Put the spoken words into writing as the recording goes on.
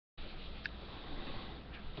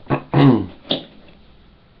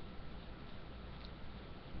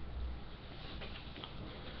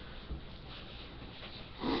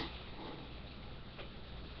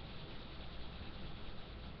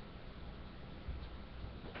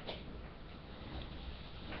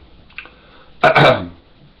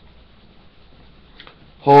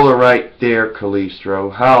Hold it right there,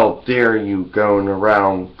 Callisto. How dare you going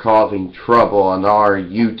around causing trouble on our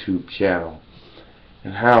YouTube channel?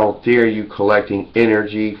 And how dare you collecting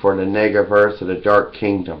energy for the NEGAVERSE of the Dark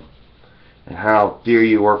Kingdom? And how dare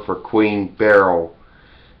you work for Queen BERYL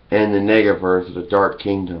and the NEGAVERSE of the Dark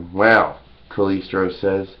Kingdom? Well, Callisto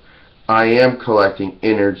says, I am collecting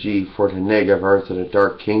energy for the NEGAVERSE of the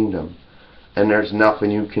Dark Kingdom, and there's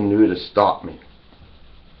nothing you can do to stop me.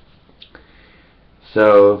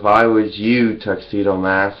 So if I was you, Tuxedo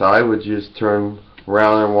Mask, I would just turn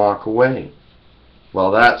around and walk away.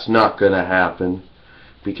 Well, that's not going to happen,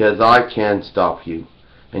 because I can stop you,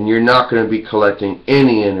 and you're not going to be collecting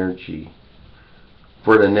any energy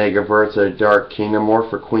for the NEGAVERSE of the Dark Kingdom or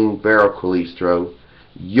for Queen BERYL, Callisto.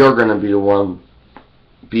 You're going to be the one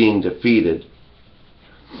being defeated.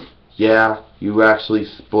 Yeah, you actually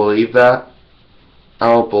believe that? I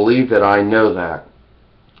don't believe it, I know that.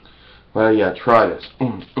 Well, yeah, try this.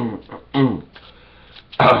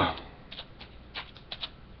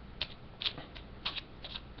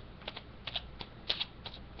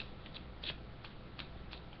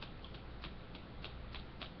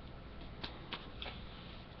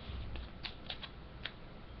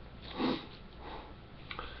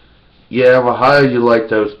 Yeah, well, how did you like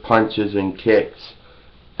those punches and kicks?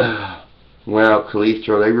 Well,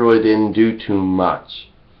 Callisto, they really didn't do too much.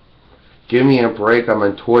 Give me a break. I'm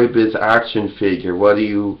a Toy Biz action figure. What do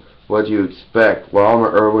you expect? Well, I'm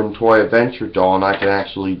an Irwin Toy Adventure doll, and I can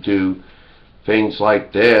actually do things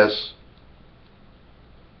like this.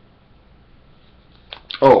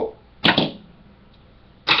 Oh.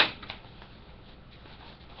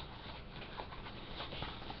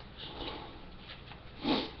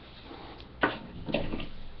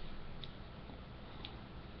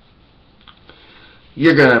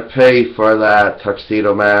 You're gonna pay for that,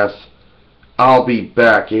 Tuxedo Mask. I'll be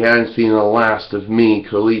back. You haven't seen the last of me,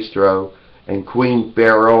 Callisto, and Queen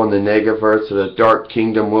BERYL and the NEGAVERSE of the Dark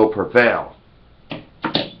Kingdom will prevail.